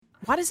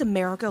Why does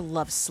America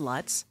love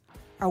sluts?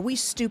 Are we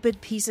stupid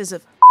pieces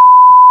of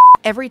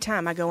Every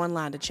time I go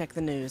online to check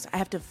the news, I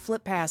have to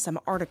flip past some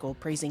article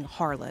praising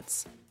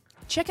harlots.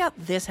 Check out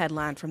this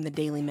headline from the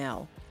Daily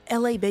Mail.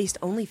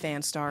 LA-based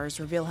OnlyFans stars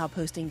reveal how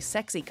posting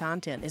sexy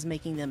content is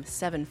making them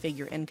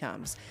seven-figure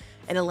incomes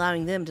and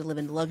allowing them to live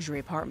in luxury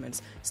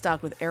apartments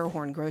stocked with air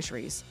horn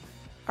groceries.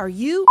 Are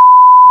you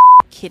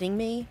kidding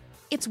me?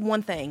 It's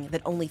one thing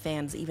that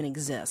OnlyFans even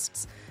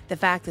exists. The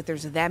fact that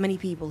there's that many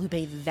people who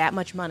pay that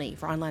much money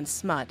for online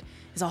smut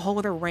is a whole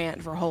other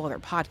rant for a whole other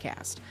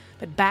podcast.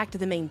 But back to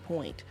the main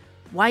point.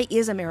 Why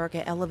is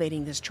America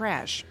elevating this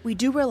trash? We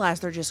do realize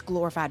they're just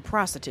glorified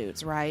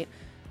prostitutes, right?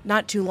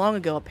 Not too long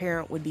ago, a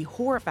parent would be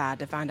horrified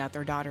to find out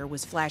their daughter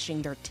was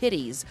flashing their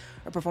titties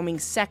or performing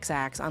sex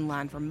acts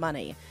online for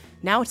money.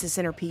 Now it's the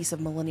centerpiece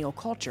of millennial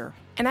culture.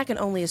 And I can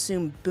only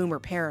assume boomer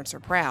parents are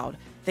proud.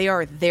 They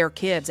are their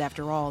kids,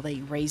 after all. They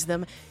raise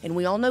them, and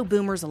we all know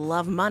boomers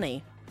love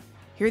money.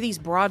 Here these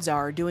broads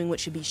are doing what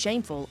should be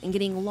shameful and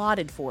getting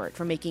lauded for it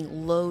for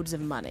making loads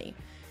of money.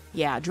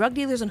 Yeah, drug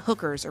dealers and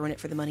hookers are in it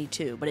for the money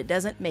too, but it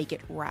doesn't make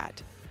it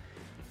right.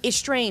 It's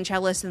strange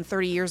how less than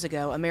 30 years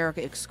ago,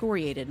 America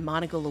excoriated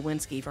Monica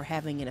Lewinsky for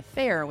having an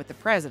affair with the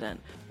president.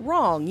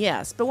 Wrong,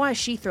 yes, but why is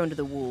she thrown to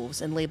the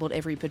wolves and labeled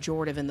every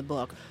pejorative in the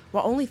book,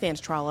 while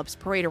OnlyFans trollops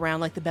parade around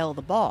like the belle of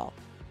the ball?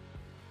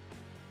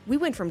 We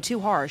went from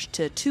too harsh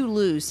to too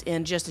loose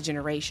in just a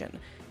generation.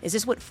 Is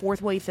this what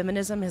fourth-wave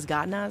feminism has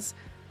gotten us?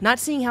 Not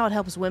seeing how it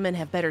helps women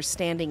have better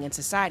standing in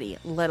society,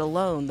 let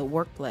alone the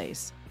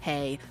workplace.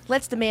 Hey,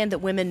 let's demand that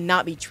women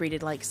not be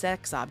treated like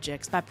sex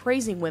objects by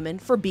praising women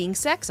for being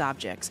sex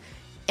objects.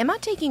 Am I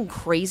taking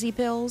crazy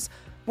pills?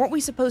 Weren't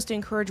we supposed to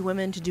encourage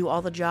women to do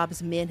all the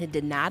jobs men had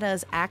denied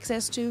us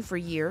access to for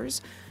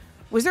years?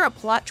 Was there a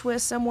plot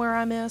twist somewhere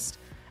I missed?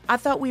 I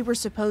thought we were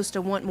supposed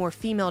to want more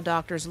female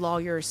doctors,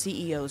 lawyers,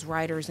 CEOs,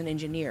 writers, and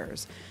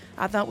engineers.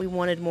 I thought we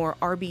wanted more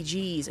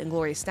RBGs and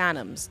Gloria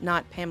Steinems,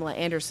 not Pamela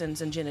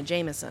Andersons and Jenna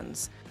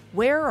Jamesons.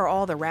 Where are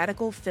all the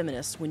radical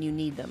feminists when you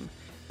need them?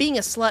 Being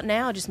a slut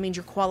now just means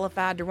you're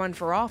qualified to run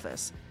for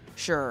office.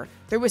 Sure,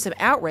 there was some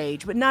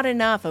outrage, but not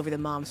enough over the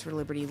Moms for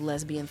Liberty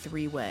lesbian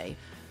three-way.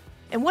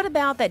 And what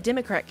about that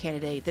Democrat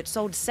candidate that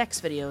sold sex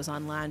videos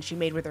online she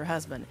made with her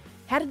husband?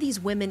 How did these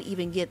women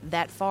even get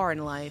that far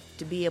in life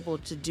to be able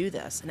to do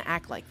this and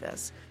act like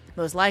this?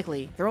 Most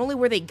likely, they're only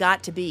where they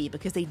got to be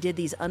because they did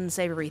these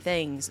unsavory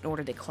things in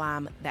order to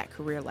climb that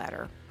career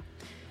ladder.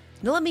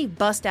 Now let me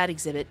bust out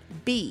Exhibit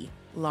B,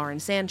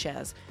 Lauren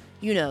Sanchez.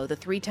 You know, the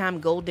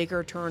 3-time gold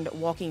digger turned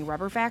walking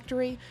rubber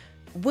factory.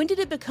 When did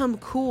it become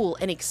cool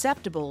and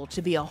acceptable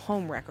to be a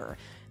homewrecker?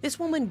 This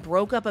woman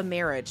broke up a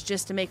marriage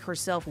just to make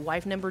herself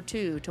wife number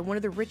 2 to one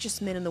of the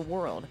richest men in the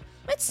world.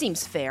 That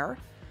seems fair.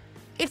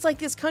 It's like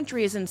this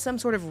country is in some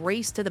sort of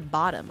race to the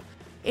bottom.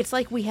 It's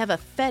like we have a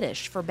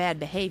fetish for bad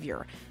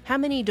behavior. How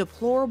many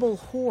deplorable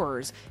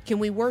whores can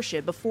we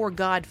worship before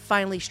God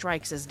finally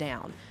strikes us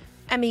down?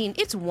 I mean,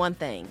 it's one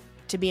thing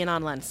to be an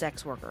online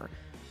sex worker,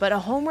 but a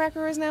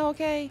homewrecker is now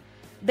okay?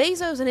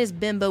 Bezos and his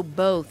bimbo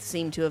both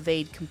seem to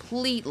evade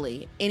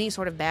completely any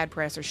sort of bad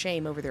press or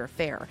shame over their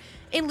affair,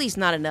 at least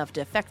not enough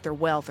to affect their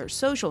wealth or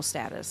social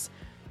status.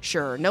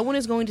 Sure, no one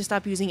is going to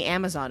stop using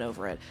Amazon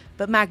over it,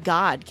 but my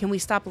God, can we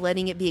stop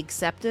letting it be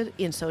accepted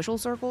in social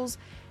circles?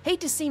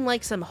 Hate to seem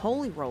like some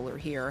holy roller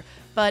here,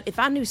 but if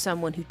I knew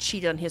someone who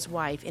cheated on his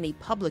wife in a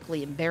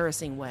publicly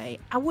embarrassing way,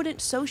 I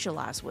wouldn't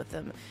socialize with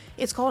them.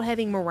 It's called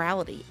having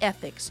morality,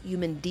 ethics,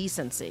 human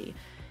decency.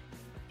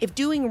 If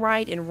doing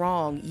right and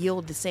wrong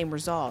yield the same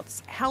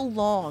results, how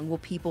long will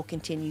people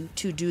continue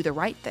to do the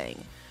right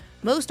thing?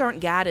 Most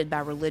aren't guided by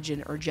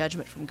religion or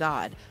judgment from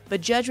God, but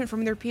judgment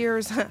from their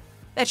peers,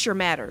 that sure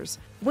matters.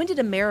 When did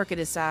America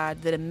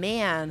decide that a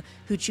man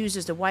who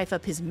chooses to wife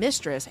up his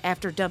mistress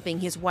after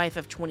dumping his wife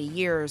of 20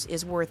 years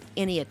is worth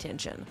any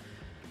attention?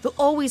 They'll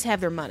always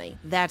have their money.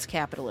 That's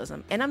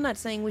capitalism. And I'm not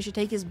saying we should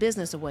take his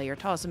business away or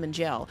toss him in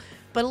jail,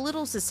 but a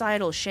little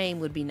societal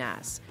shame would be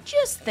nice.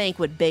 Just think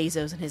what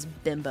Bezos and his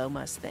bimbo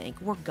must think.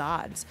 We're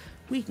gods.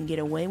 We can get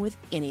away with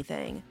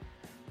anything.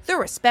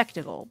 They're a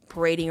spectacle,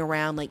 parading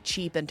around like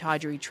cheap and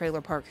tawdry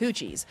trailer park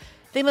hoochies.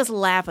 They must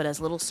laugh at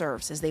us little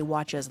serfs as they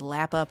watch us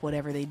lap up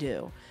whatever they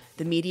do.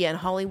 The media and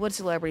Hollywood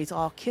celebrities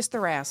all kiss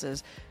their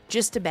asses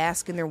just to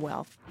bask in their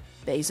wealth.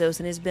 Bezos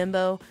and his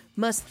bimbo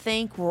must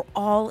think we're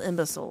all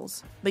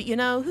imbeciles. But you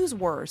know, who's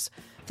worse?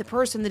 The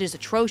person that is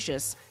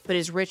atrocious but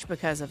is rich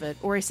because of it,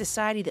 or a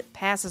society that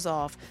passes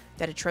off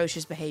that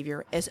atrocious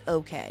behavior as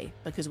okay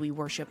because we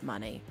worship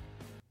money?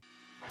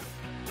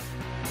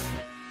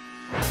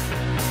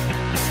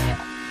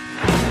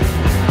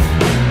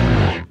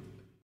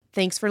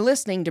 Thanks for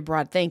listening to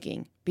Broad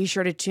Thinking. Be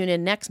sure to tune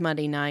in next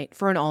Monday night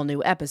for an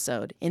all-new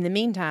episode. In the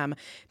meantime,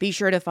 be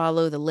sure to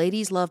follow the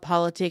Ladies Love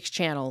Politics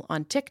channel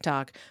on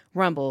TikTok,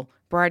 Rumble,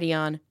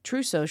 Brighteon,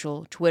 True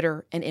Social,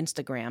 Twitter, and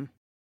Instagram.